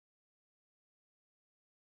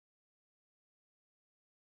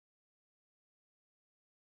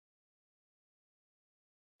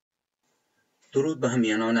درود به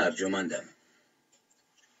همیهنان ارجمندم.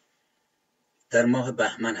 در ماه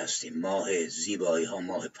بهمن هستیم، ماه زیبایی ها،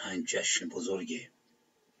 ماه 5 جشن بزرگ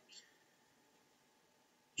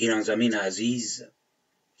ایران زمین عزیز.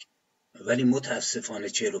 ولی متاسفانه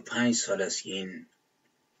 45 سال است که این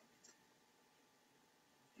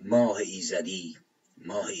ماه ایزدی،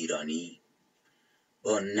 ماه ایرانی،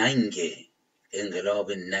 با ننگ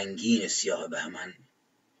انقلاب ننگین سیاه بهمن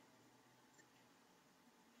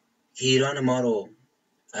که ایران ما رو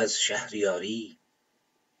از شهریاری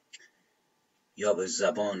یا به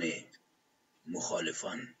زبان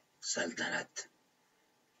مخالفان سلطنت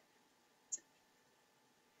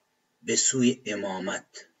به سوی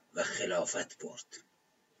امامت و خلافت برد.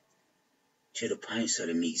 45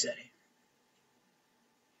 سال میگذره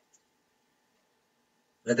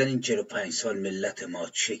و در این 45 سال ملت ما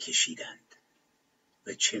چه کشیدند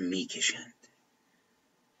و چه میکشند.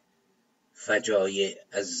 فجایع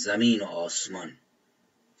از زمین و آسمان،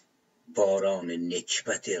 باران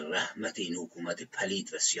نکبت رحمت این حکومت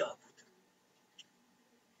پلید و سیاه بود.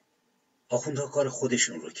 آخوندها کار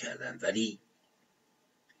خودشون رو کردن، ولی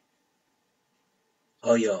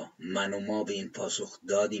آیا من و ما به این پاسخ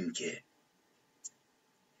دادیم که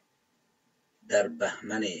در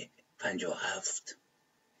بهمن 57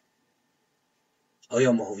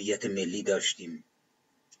 آیا ما هویت ملی داشتیم؟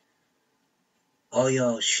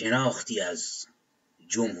 آیا شناختی از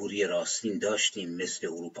جمهوری راستین داشتیم مثل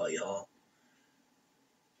اروپایی ها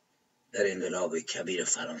در انقلاب کبیر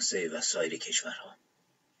فرانسه و سایر کشورها؟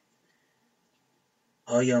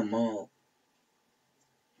 آیا ما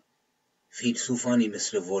فیلسوفانی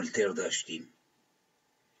مثل ولتر داشتیم؟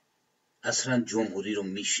 اصلا جمهوری رو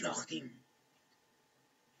میشناختیم؟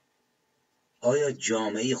 آیا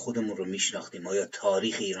جامعه خودمون رو میشناختیم؟ آیا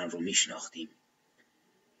تاریخ ایران رو میشناختیم؟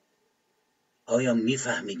 آیا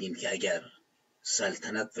میفهمیدیم که اگر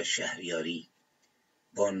سلطنت و شهریاری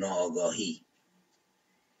با ناآگاهی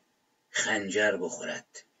خنجر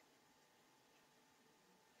بخورد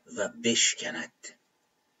و بشکند،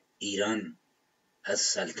 ایران از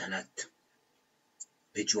سلطنت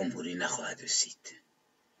به جمهوری نخواهد رسید،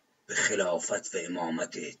 به خلافت و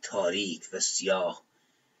امامت تاریک و سیاه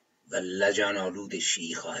و لجن‌آلود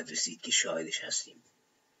شیعی خواهد رسید که شاهدش هستیم.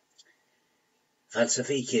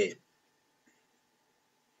 فلسفه‌ای که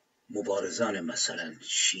مبارزان مثلا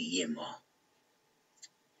شیعی ما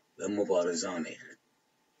و مبارزان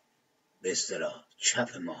به اصطلاح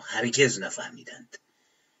چپ ما هرگز نفهمیدند،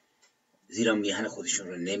 زیرا میهن خودشون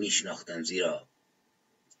رو نمیشناختند، زیرا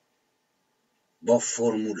با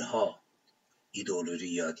فرمول ها ایدئولوژی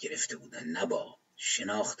یاد گرفته بودند، نه با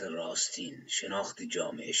شناخت راستین، شناخت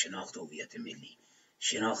جامعه، شناخت هویت ملی،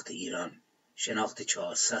 شناخت ایران، شناخت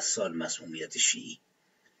 400 سال مسمومیت شیعی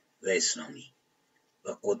و اسلامی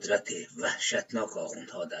و قدرت وحشتناک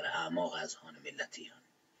آخوندها در اعماق اذهان ملت ایران.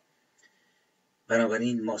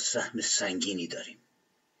 بنابراین ما سهم سنگینی داریم.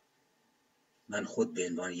 من خود به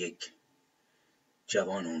عنوان یک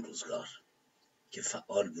جوان اون روزگار که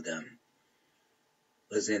فعال بودم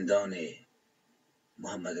و زندان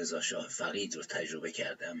محمد رضا شاه فقید رو تجربه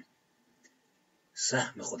کردم،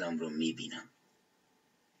 سهم خودم رو میبینم.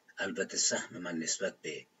 البته سهم من نسبت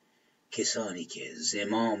به کسانی که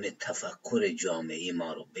زمام تفکر جامعه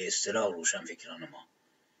ما رو به اصطلاح روشنفکران ما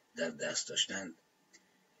در دست داشتند،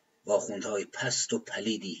 و آخوندهای پست و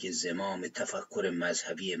پلیدی که زمام تفکر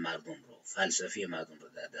مذهبی مردم رو، فلسفی مردم رو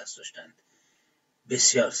در دست داشتند،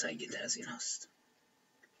 بسیار سنگین‌تر از این هست.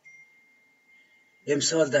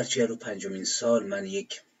 امسال در 45مین سال من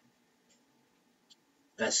یک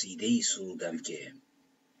قصیده‌ای سرودم که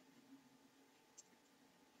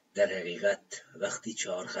در حقیقت وقتی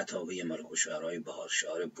چهار خطابه ملک الشعرای بهار،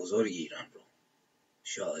 شاعر بزرگ ایران رو،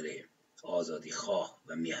 شاعر آزادی خواه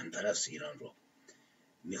و میهن پرست ایران رو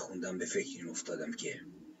میخوندم، به فکر این افتادم که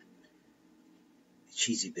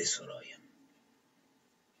چیزی بسرایم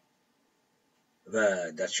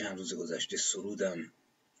و در چند روز گذشته سرودم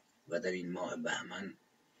و در این ماه بهمن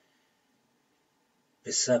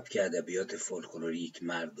به سبک ادبیات فولکلوریک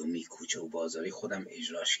مردمی کوچه و بازاری خودم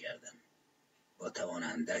اجراش کردم، با توان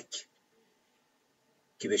اندک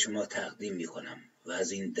که به شما تقدیم میکنم و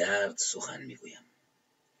از این درد سخن میگویم.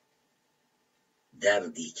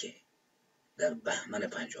 دردی که در بهمن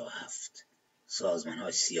 57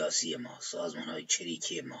 سازمان‌های سیاسی ما، سازمان‌های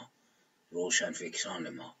چریکی ما، روشنفکران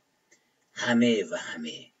ما، همه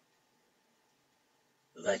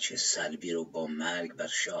وجه سلبی رو با مرگ بر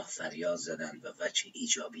شاه فریاد زدند و وجه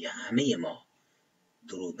ایجابی همه ما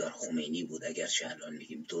درود بر خمینی بود. اگرچه الان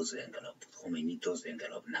میگیم دزد انقلاب بود، خمینی دزد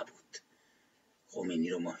انقلاب نبود. خمینی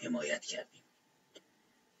رو ما حمایت کردیم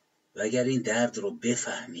و اگر این درد رو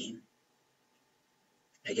بفهمیم،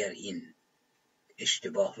 اگر این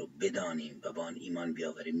اشتباه رو بدانیم و با آن ایمان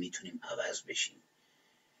بیاوریم میتونیم عوض بشیم،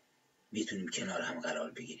 میتونیم کنار هم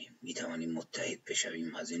قرار بگیریم، میتوانیم متحد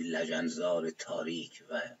بشویم، از این لجنزار تاریک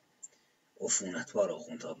و عفونتبار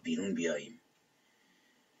آخوندها بیرون بیاییم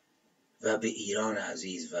و به ایران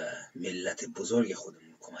عزیز و ملت بزرگ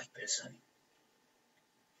خودمون کمک برسانیم.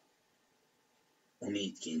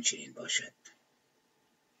 امید که این چنین باشد.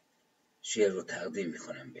 شعر رو تقدیم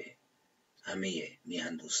میکنم به همه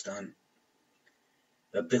میهن دوستان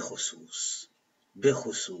و به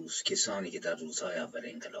خصوص کسانی که در روزهای اول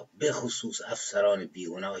انقلاب، به خصوص افسران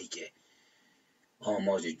بیگناهی که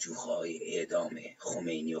آماج جوخه‌های اعدام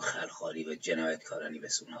خمینی و خلخالی و جنایتکارانی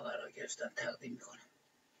مثل اونها قرار گرفتن تقدیم میکنم.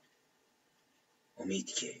 امید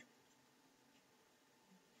که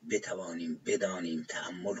بتوانیم بدانیم،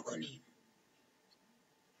 تأمل کنیم،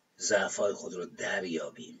 ضعف‌های خود رو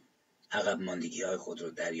دریابیم، عقب ماندگی‌های خود رو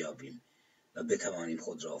دریابیم و بتوانیم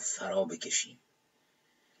خود را فرا بکشیم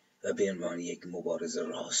و به عنوان یک مبارز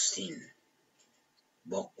راستین،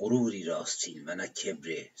 با غروری راستین و نه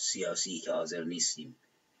کبر سیاسی که حاضر نیستیم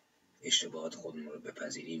اشتباهات خودمون رو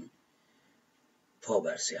بپذیریم، پا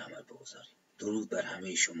بر سه عمل بگذاریم. درود بر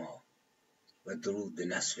همه شما و درود به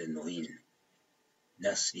نسل نوین،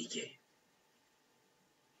 نسلی که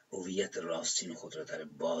هویت راستین خود را در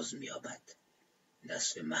باز می‌یابد،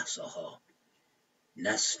 نسل مهساها،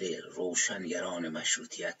 نسل روشنگران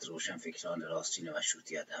مشروطیت، روشنفکران راستین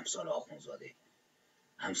مشروطیت، امثال آخوندزاده،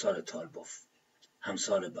 امثال طالبوف،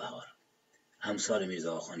 امثال بهار، امثال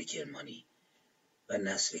میرزا آقاخان کرمانی و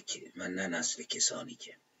نه نسل کسانی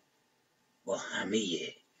که با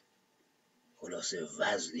همه خلاصه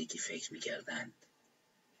وزنی که فکر میکردند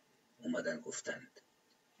اومدن گفتند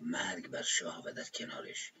مرگ بر شاه و در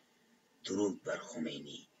کنارش درود بر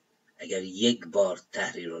خمینی. اگر یک بار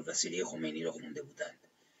تحریر الوسیله خمینی رو خونده بودند،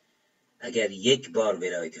 اگر یک بار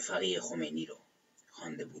ولایت فقیه خمینی رو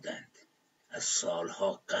خوانده بودند، از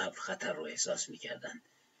سالها قبل خطر رو احساس میکردند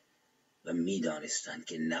و میدانستند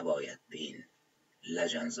که نباید به این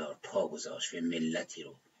لجنزار پا گذاشت و ملتی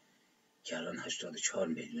رو که الان 84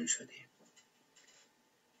 میلیون شده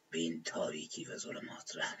به این تاریکی و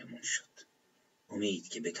ظلمات رهنمون شد. امید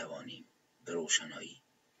که بتوانیم به روشنایی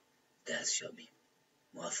دست یابیم.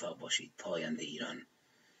 موفق باشید. پاینده ایران،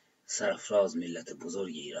 سرافراز ملت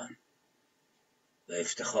بزرگ ایران و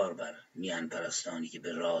افتخار بر میهن پرستانی که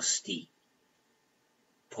به راستی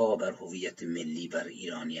پا بر هویت ملی، بر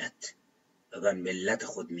ایرانیت و بر ملت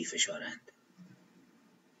خود میفشارند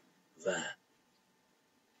و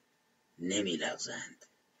نمیلغزند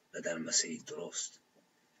و در مسیری درست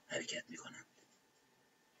حرکت میکنند.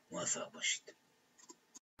 موفق باشید.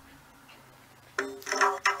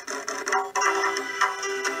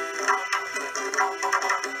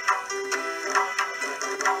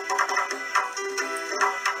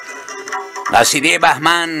 قصیده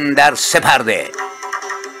بهمن در 3 پرده.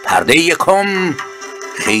 پرده یکم،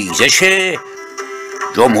 خیزش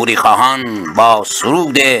جمهوری خواهان با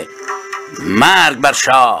سرود مرگ بر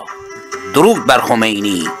شاه، درود بر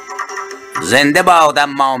خمینی، زنده باد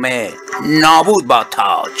امامت، نابود باد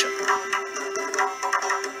تاج.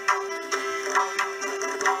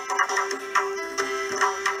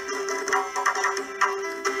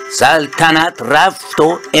 سلطنت رفت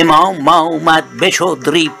و امام آمد، بشد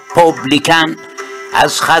ریپوبلیکن،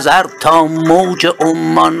 از خزر تا موج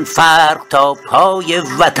عمان، فرق تا پای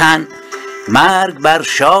وطن. مرگ بر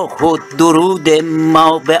شاه و درود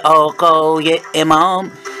ما به آقای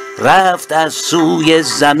امام، رفت از سوی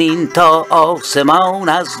زمین تا آسمان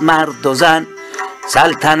از مرد و زن.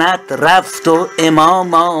 سلطنت رفت و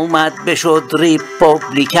امام آمد، بشد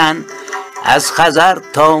ریپوبلیکن، از خزر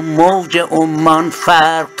تا موج عمان،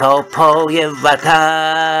 فرق تا پای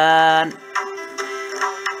وطن.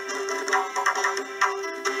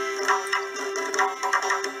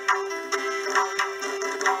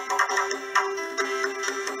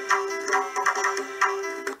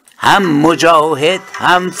 هم مجاهد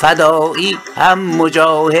هم فدایی، هم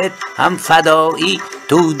مجاهد هم فدایی،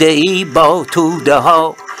 توده ای با توده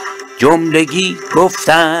ها، جملگی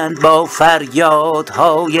گفتند با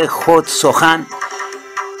فریادهای خود سخن.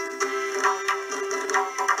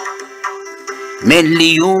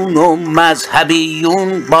 ملیون و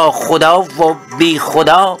مذهبیون با خدا و بی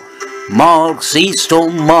خدا، مارکسیست و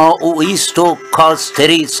مائویست و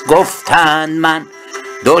کاستریست گفتند من.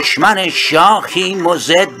 دشمن شاهیم و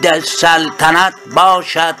ضد سلطنت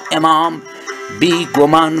باشد امام، بی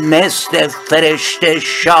گمان مثل فرشته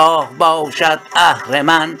شاه باشد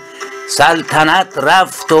اهرمن. سلطنت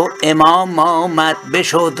رفت و امام آمد،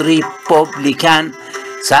 بشد ریپوبلیکن،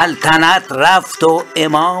 سلطنت رفت و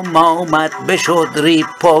امام آمد، بشد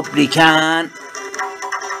ریپوبلیکن.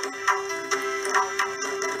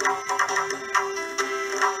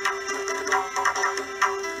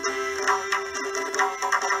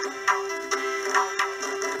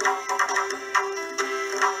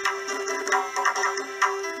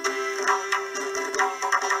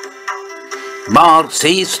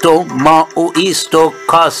 مارکسیست و مائویست و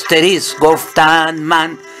کاستریست گفتند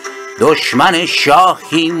من دشمن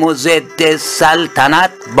شاهیم و ضد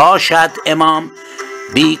سلطنت باشد امام.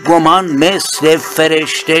 بی گمان مثل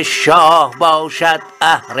فرشته شاه باشد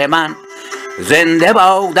اهرمن. زنده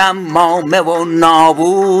بادم مامه و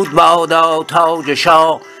نابود بادا تاج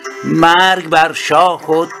شاه. مرگ بر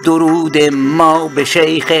شاه و درود ما به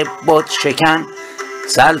شیخ بت شکن.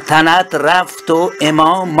 سلطنت رفت و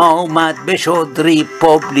امام آمد بشد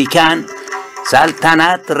ریپوبلیکن.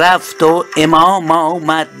 سلطنت رفت و امام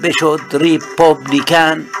آمد بشد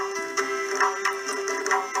ریپوبلیکن.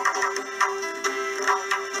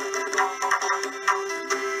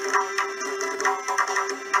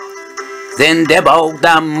 زنده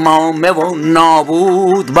بادم مامه و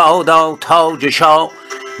نابود بادا تاج شاه.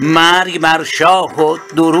 مرگ بر شاه و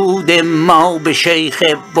درود ما به شیخ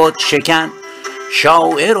بت شکن.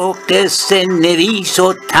 شاعر و قصه نویس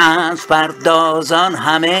و طنز پردازان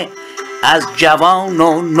همه از جوان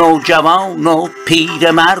و نوجوان و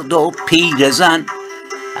پیرمرد و پیرزن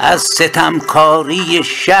از ستمکاری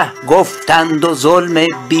شه گفتند و ظلم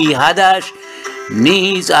بی حدش.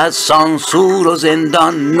 نیز از سانسور و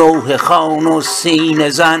زندان نوحه خان و سینه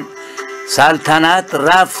زن. سلطنت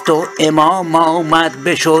رفت و امام آمد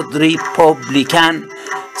بشد ریپوبلیکن.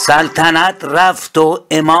 سلطنت رفت و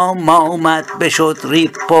امام آمد بشد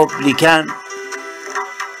ریپوبلیکن.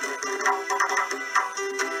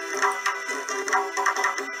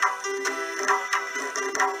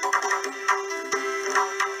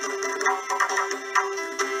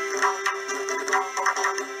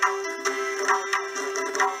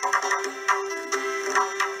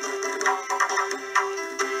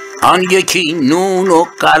 آن یکی نون و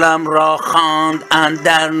قلم را خواند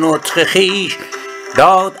اندر نطق خویش.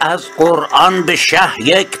 داد از قرآن به شه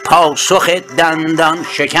یک پاسخ دندان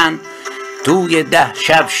شکن. توی 10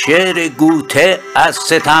 شب شعر گوته از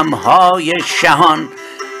ستمهای شهان.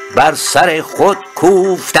 بر سر خود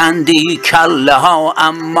کوفتندی کله ها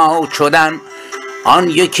اما چدن. آن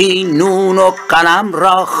یکی نون و قلم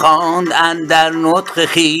را خواند اندر نطق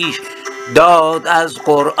خویش. داد از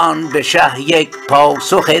قرآن به شه یک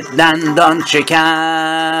پاسخ دندان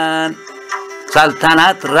شکن.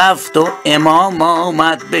 سلطنت رفت و امام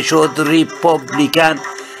آمد بشد ریپوبلیکن.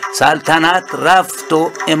 سلطنت رفت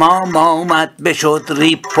و امام آمد بشد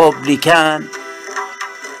ریپوبلیکن.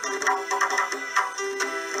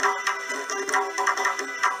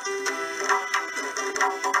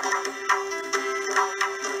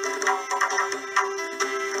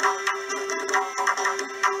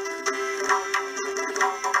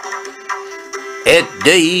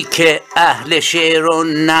 عده‌ای که اهل شعر و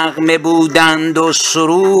نغمه بودند و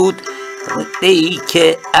سرود. عده‌ای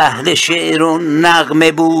که اهل شعر و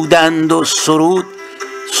نغمه بودند و سرود.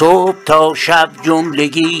 صبح تا شب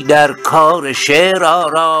جملگی در کار شعر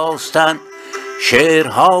آراستند.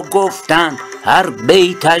 شعرها گفتند هر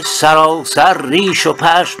بیتش سراسر ریش و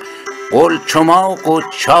پشم. قلچماق و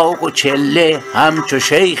چاق و چله همچو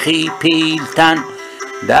شیخی پیلتن.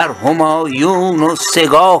 در همایون و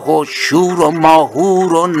سگاه و شور و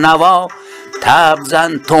ماهور و نوا. طبل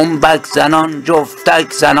زن تنبک زنان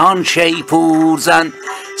جفتک زنان شیپور زن.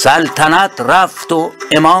 سلطنت رفت و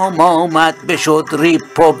امام آمد بشد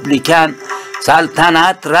ریپوبلیکن.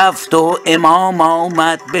 سلطنت رفت و امام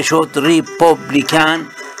آمد بشد ریپوبلیکن.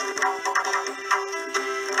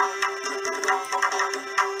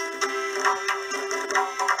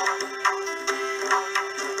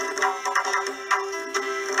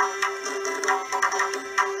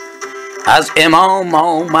 از امام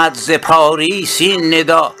آمد ز پاریسی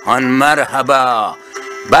ندا آن مرحبا.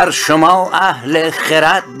 بر شما اهل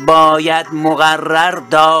خرد باید مقرر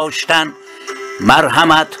داشتن.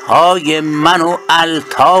 مرحمت های من و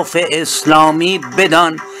الطاف اسلامی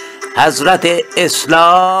بدان. حضرت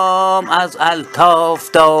اسلام از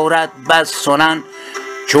الطاف دارد بس سنن.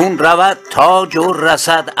 چون رود تاج و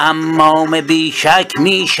رسد عمام بیشک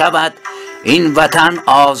می شود. این وطن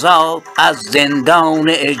آزاد از زندان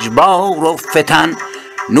اجبار و فتن.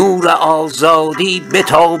 نور آزادی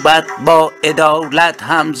بتابد با عدالت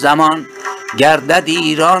همزمان. گردد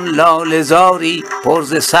ایران لاله‌زاری پر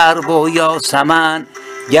ز سرو و یاسمن.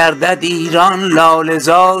 گردد ایران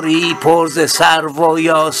لاله‌زاری پر ز سرو و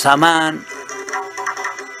یاسمن.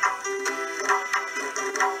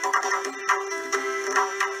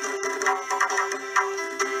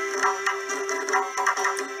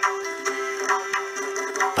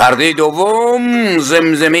 پرده دوم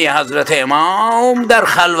زمزمه حضرت امام در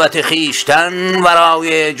خلوت خویشتن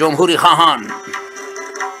ورای جمهوری خواهان.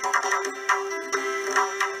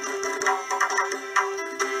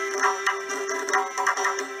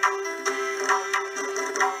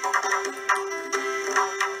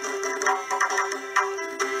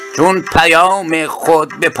 چون پیام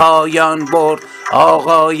خود به پایان برد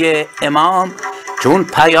آقای امام، چون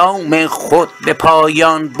پیام خود به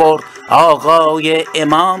پایان برد آقای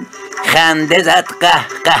امام، خنده زد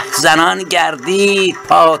قهقه زنان گردید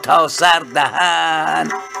پا تا سر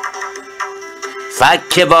دهن.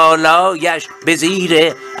 فک بالایش به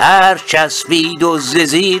زیر عرش چسبید و ز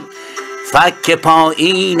زیر فک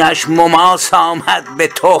پایینش مماس آمد به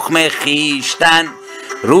تخم خویشتن.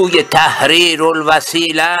 روی تحریر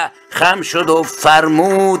الوسیله خم شد و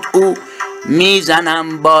فرمود او،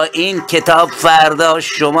 میزنم با این کتاب فردا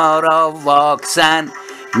شما را واکسن،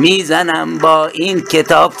 میزنم با این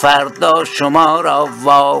کتاب فردا شما را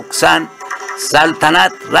واکسن.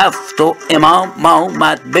 سلطنت رفت و امام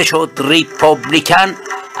آمد بشد ریپوبلیکن،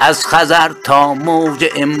 از خزر تا موج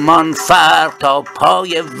عمان فرق تا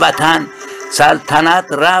پای وطن. سلطنت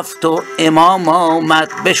رفت و امام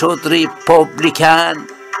آمد بشد ریپوبلیکن.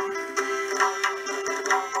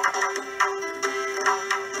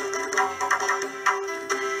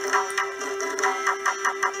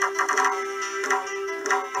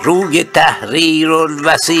 روی تحریر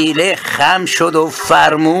الوسیله خم شد و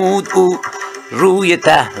فرمود او، روی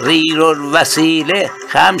تحریر الوسیله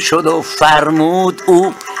خم شد و فرمود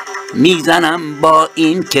او، میزنم با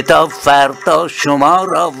این کتاب فردا شما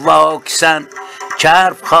را واکسن.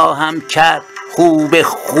 چرب خواهم کرد خوب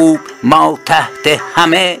خوب ما تحت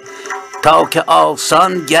همه، تا که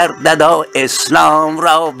آسان گردد اسلام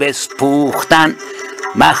را بسپوختن.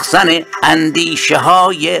 مخزن اندیشه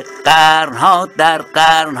های قرنها در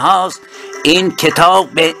قرنهاست این کتاب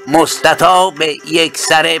مستطاب یک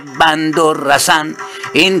سر بند و رسن.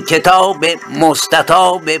 این کتاب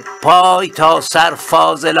مستطاب پای تا سر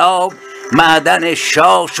فاضلاب، معدن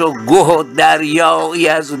شاش و گه و دریایی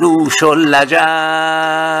از لوش و لجن.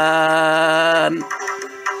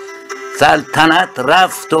 سلطنت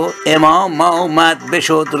رفت و امام آمد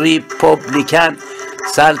بشد ریپوبلیکن،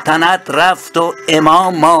 سلطنت رفت و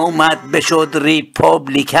امام آمد بشد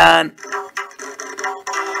ریپوبلیکن.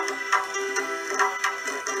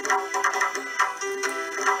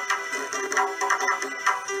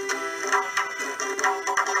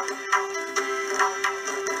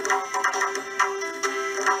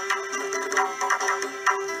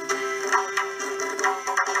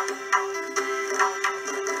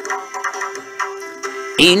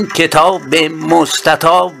 این کتاب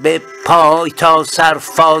مستطاب پای تا سر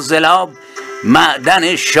فاضلاب،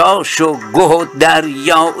 معدن شاش و گه و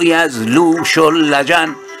دریایی از لوش و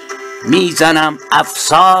لجن. میزنم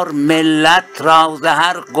افسار ملت را ز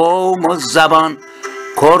هر قوم و زبان،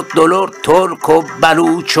 کرد دلر ترک و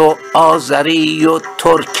بلوچ و آذری و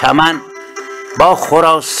ترکمن. با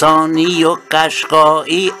خراسانی و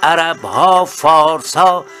قشقایی عربها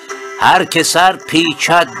فارسها، هر که سر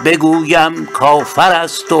پیچد بگویم کافر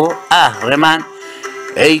است و اهرمن.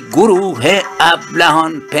 ای گروه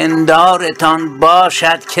ابلهان پندارتان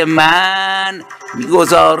باشد که من،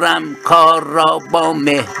 میگذارم کار را با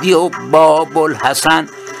مهدی و بابوالحسن.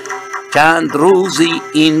 چند روزی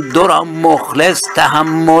این دو را مخلص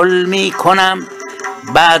تحمل می کنم،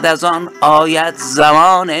 بعد از آن آید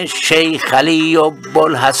زمان شیخ علی و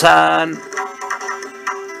بوالحسن.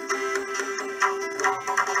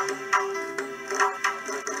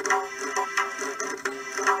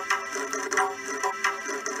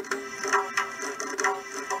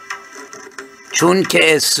 چون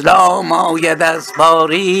که اسلام آید از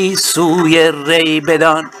پاریس سوی ری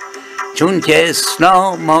بدان، چون که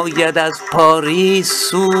اسلام آید از پاریس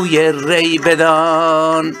سوی ری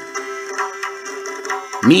بدان.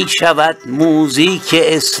 می شود موزیک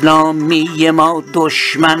اسلامی ما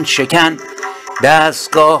دشمن شکن،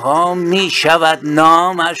 دستگاه ها می شود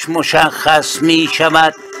نامش مشخص می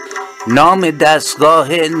شود. نام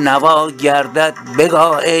دستگاه نوا گردد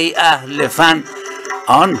بگاه ای اهل فن،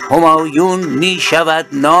 آن همایون می شود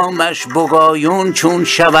نامش بگایون چون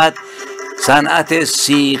شود. صنعت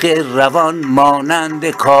صیغه روان مانند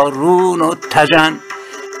کارون و تژن،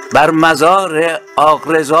 بر مزار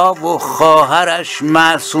آقرضا و خواهرش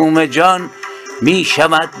معصوم جان. می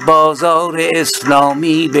شود بازار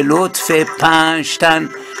اسلامی به لطف 5 تن،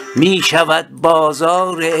 می شود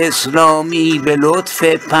بازار اسلامی به لطف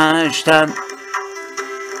 5 تن.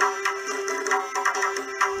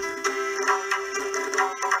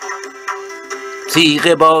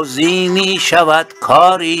 صیغه بازی می شود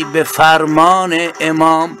کاری به فرمان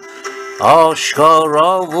امام،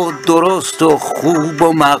 آشکارا و درست و خوب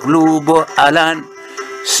و مغلوب و علن.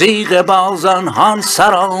 صیغه بازان هان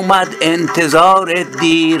سر آمد انتظار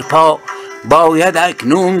دیرپا، باید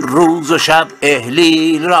اکنون روز و شب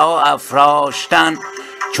احلیل را افراشتن.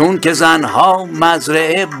 چون که زنها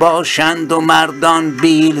مزرعه باشند و مردان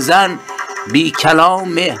بیلزن، بی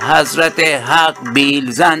کلام حضرت حق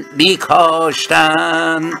بیلزن بی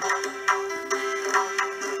کاشتن.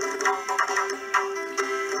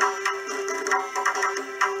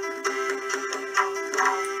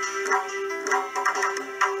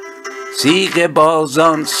 سیغ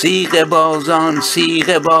بازان سیغ بازان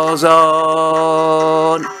سیغ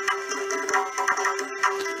بازان،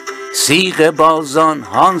 سیغ بازان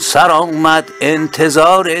هان سر آمد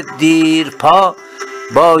انتظار دیرپا،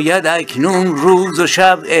 باید اکنون روز و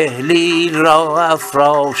شب احلیل را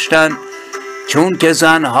افراشتن. چون که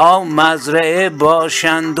زنها مزرعه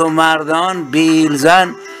باشند و مردان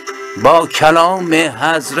بیلزن، با کلام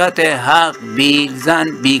حضرت حق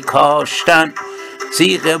بیلزن بی کاشتن.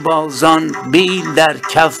 سیغ بازان بیل در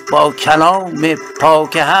کف با کلام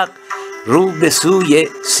پاک حق، رو به سوی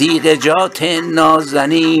سیغجات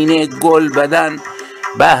نازنین گل بدن.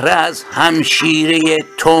 بهره از همشیره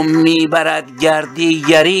تو میبرد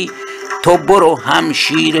گردیگری، تو برو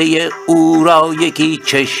همشیره او را یکی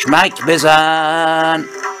چشمک بزن.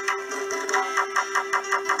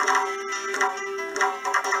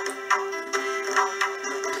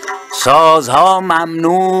 سازها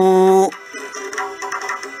ممنوع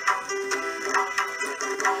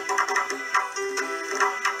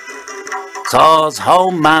سازها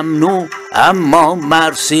ممنوع، اما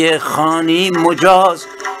مرثیه خوانی مجاز.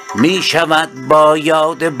 می شود با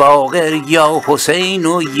یاد باقر یا حسین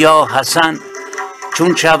و یا حسن.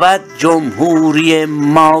 چون شود جمهوری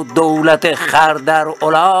ما دولت خر در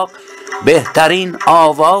الاغ، بهترین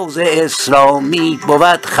آواز اسلامی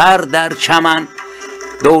بود خر در چمن.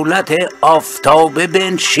 دولت آفتابه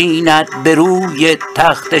بنشیند به روی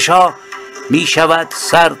تخت شاه، می شود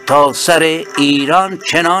سر تا سر ایران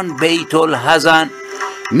چنان بیت الحزن.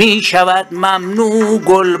 می شود ممنوع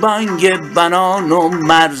گلبانگ بنان و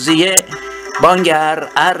مرضیه، بانگ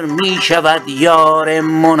ار می شود یار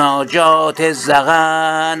مناجات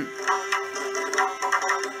زغن.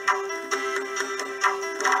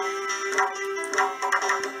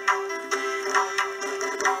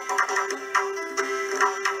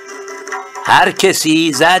 هر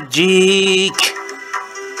کسی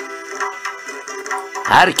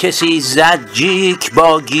زد جیک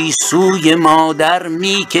با گیسوی مادر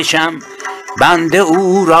می کشم. بنده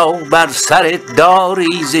او را بر سر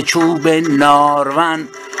داری ز چوب نارون.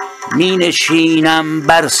 می نشینم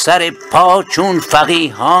بر سر پا چون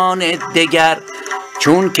فقیهان دگر.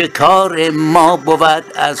 چون که کار ما بود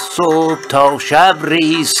از صبح تا شب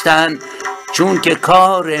ریستن. چون که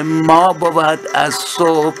کار ما بود از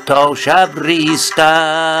صبح تا شب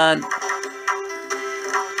ریستن.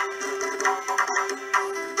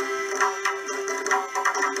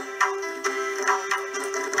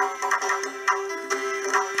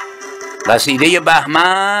 قصیده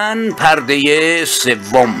بهمن، پرده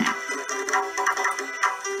سوم.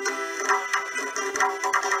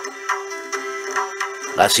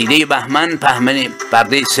 قصیده بهمن،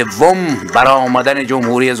 پرده سوم، برآمدن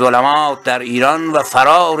جمهوری ظلمات در ایران و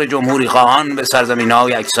فرار جمهوری خواهان به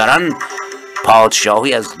سرزمین‌های اکثراً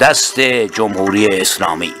پادشاهی از دست جمهوری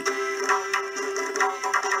اسلامی.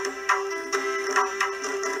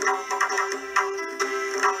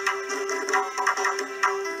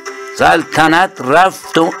 سلطنت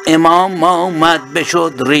رفت و امام آمد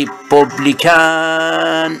بشد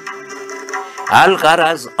ریپوبلیکن.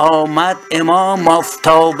 الغرض آمد امام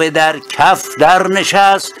آفتابه در کف در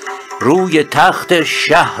نشست. روی تخت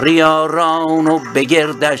شهریاران و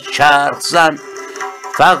بگردش چرخ زن.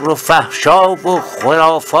 فقر و فحشا و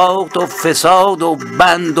خرافات و فساد و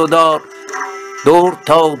بند و دار، دور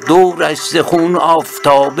تا دورش ز خون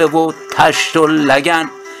آفتابه و تشت و لگن.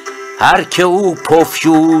 هر که او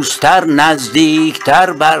پفیوزتر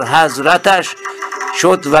نزدیکتر بر حضرتش،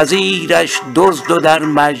 شد وزیرش دزد و در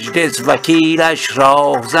مجلس وکیلش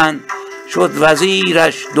راهزن. شد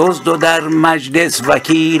وزیرش دزد و در مجلس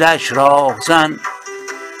وکیلش راهزن.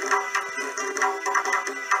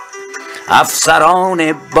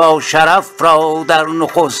 افسران با شرف را در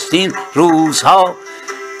نخستین روزها،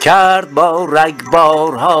 کرد با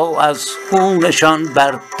رگبارها از خونشان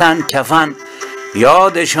بر تن کفن.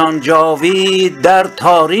 یادشان جاوید در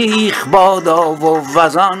تاریخ بادا و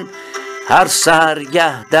وزان. هر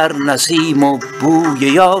سحرگه در نسیم و بوی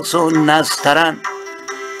یاس و نسترن.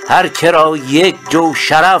 هر که را یک جو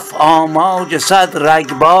شرف آماج صد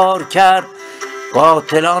رگبار کرد.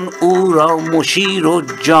 قاتلان او را مشیر و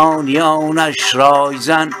جانیانش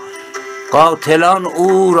رایزن. قاتلان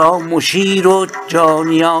او را مشیر و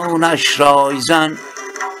جانیانش رایزن.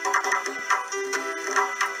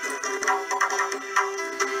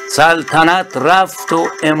 سلطنت رفت و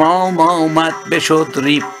امام آمد بشد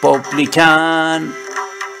ریپوبلیکن.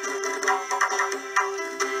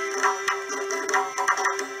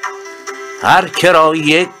 هر که را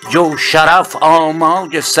یک جو شرف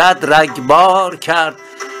آماج صد رگبار کرد.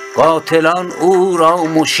 قاتلان او را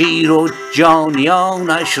مشیر و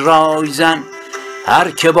جانیانش رایزن.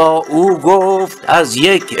 هر که با او گفت از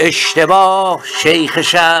یک اشتباه، شیخ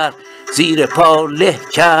شهر زیر پا له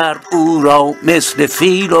کرد او را مثل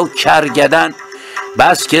فیل و کرگدن.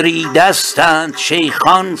 بس که ریدستند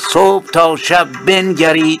شیخان صبح تا شب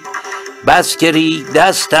بنگرید. بس که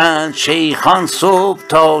ریدستند شیخان صبح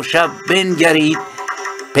تا شب بنگرید.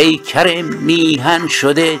 پیکر میهن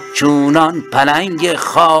شده چونان پلنگ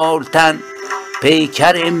خالتن.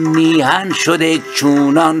 پیکر میهن شده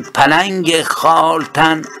چونان پلنگ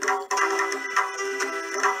خالتن.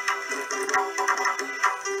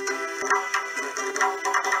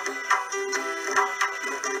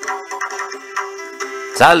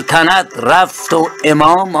 سلطنت رفت و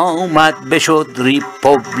امام آمد بشد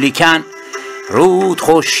ریپوبلیکن. رود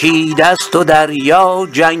خورشید است و دریا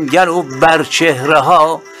جنگل و بر چهره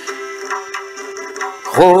ها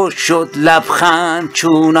خوش شد لبخند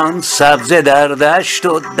چونان سبزه در دشت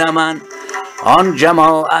و دمن. آن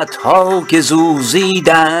جماعت ها که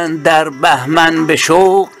زوزیدند در بهمن به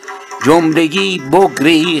شوق، جملگی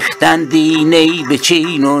بگریختندی نی به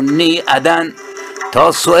چین و نی عدن.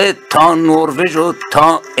 تا سوئد تا نروژ و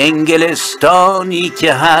تا انگلستانی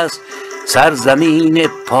که هست، سرزمین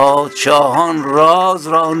پادشاهان راز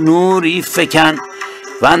را نوری فکن.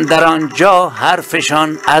 و اندر آنجا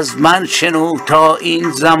حرفشان از من شنو تا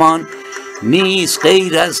این زمان. نیست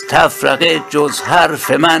غیر از تفرقه جز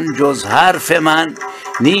حرف من جز حرف من.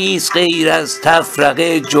 نیست غیر از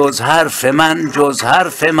تفرقه جز حرف من جز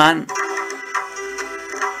حرف من.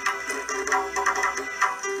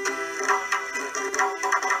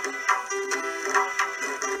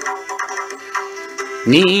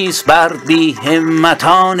 نیست بر بی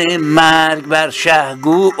همتان مرگ بر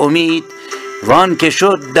شهگو امید. وان که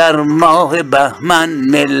شد در ماه بهمن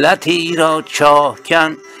ملتی را چاه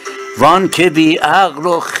کن. وان که بی عقل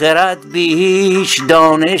و خرد بی هیچ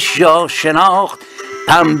دانش یا شناخت،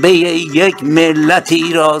 پنبه یک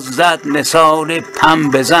ملتی را زد مثال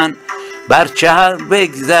پنبه زن. بر چهر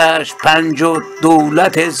بگذشت پنج و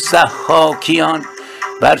دولت ضحاکیان.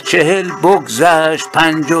 بر چهل بگذشت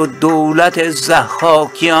پنج و دولت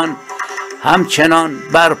ضحاکیان. همچنان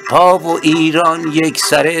بر پا و ایران یک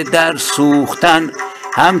سره در سوختن.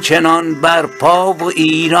 همچنان بر پا و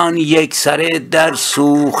ایران یک سره در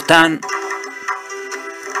سوختن.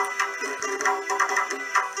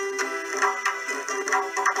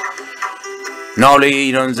 ناله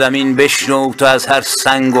ایران زمین بشنو تو از هر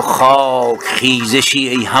سنگ و خاک خیزشی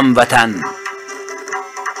ای هموطن.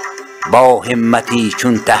 با همتی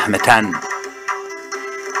چون تهمتن.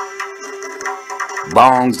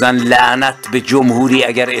 بانگ زن لعنت به جمهوری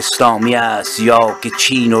اگر اسلامی است، یا که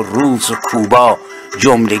چین و روس و کوبا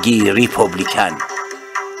جملگی ریپوبلیکن.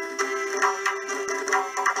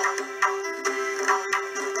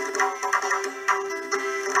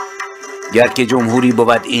 گر که جمهوری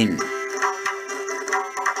بود این،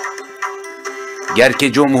 گر که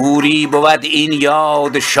جمهوری بود این،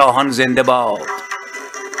 یاد شاهان زنده باد.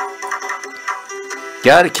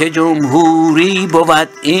 گر که جمهوری بود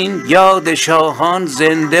این، یاد شاهان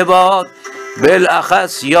زنده باد.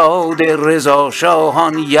 بالاخص یاد رضا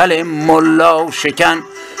شاهان یل ملا شکن.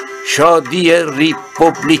 شادی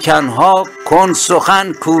ریپوبلیکن ها کن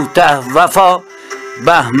سخن کوته وفا.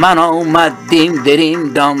 بهمن آمد دیم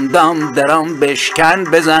دریم دام دام درام بشکن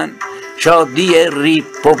بزن. شادی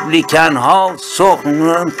ریپوبلیکن ها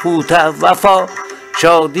سخن کوته وفا.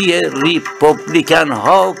 شادی ریپوبلیکن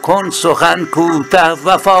ها کن سخن کوته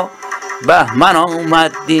وفا. بهمن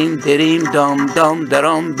آمد دیم دریم دام دام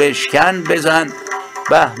درام بشکن بزن.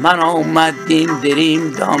 بهمن آمد دیم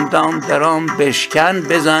دریم دام دام درام بشکن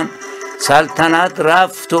بزن. سلطنت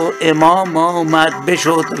رفت و امام آمد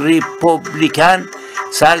بشد ریپوبلیکن.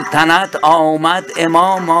 سلطنت آمد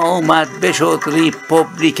امام آمد بشد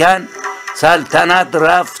ریپوبلیکن. سلطنت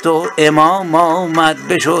رفت و امام آمد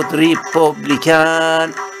بشد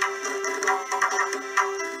ریپوبلیکن.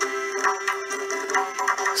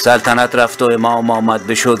 سلطنت رفت و امام آمد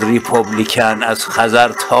بشد ریپوبلیکن. از خزر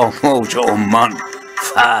تا موج عمان،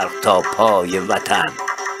 فرق تا پای وطن.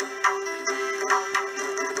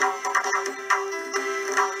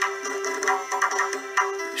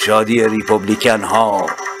 شادی ریپوبلیکن ها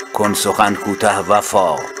کن سخن کوته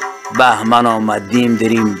وفا. بهمن آمد دیم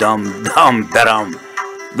دریم دام دام درام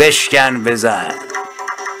بشکن بزن.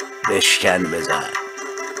 بشکن بزن.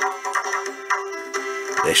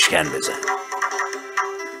 بشکن بزن.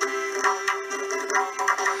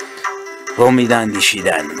 با امید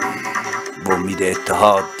اندیشیدن، با امید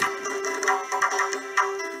اتحاد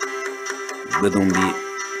بدون بی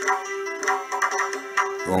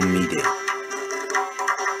به امید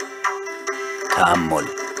تأمل.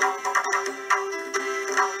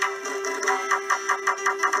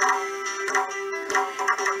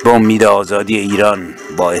 به امید آزادی ایران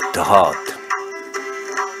با اتحاد.